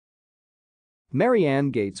Mary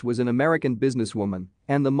Ann Gates was an American businesswoman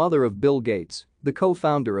and the mother of Bill Gates, the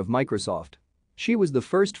co-founder of Microsoft. She was the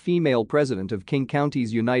first female president of King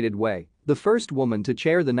County's United Way, the first woman to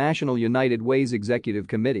chair the National United Way's Executive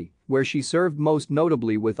Committee, where she served most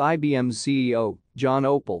notably with IBM's CEO, John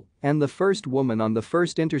Opel, and the first woman on the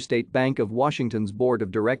First Interstate Bank of Washington's board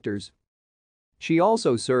of directors. She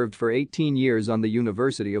also served for 18 years on the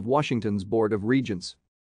University of Washington's Board of Regents.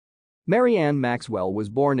 Mary Ann Maxwell was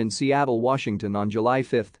born in Seattle, Washington on July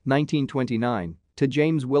 5, 1929, to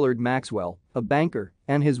James Willard Maxwell, a banker,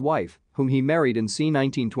 and his wife, whom he married in c.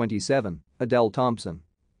 1927, Adele Thompson.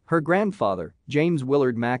 Her grandfather, James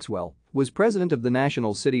Willard Maxwell, was president of the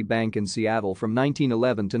National City Bank in Seattle from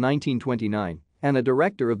 1911 to 1929 and a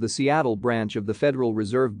director of the Seattle branch of the Federal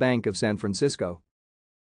Reserve Bank of San Francisco.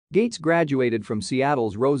 Gates graduated from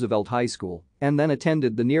Seattle's Roosevelt High School and then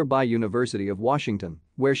attended the nearby University of Washington,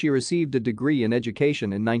 where she received a degree in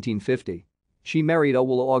education in 1950. She married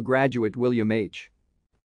Opel Law graduate William H.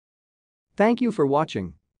 Thank you for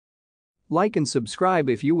watching. Like and subscribe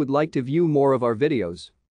if you would like to view more of our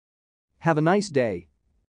videos. Have a nice day.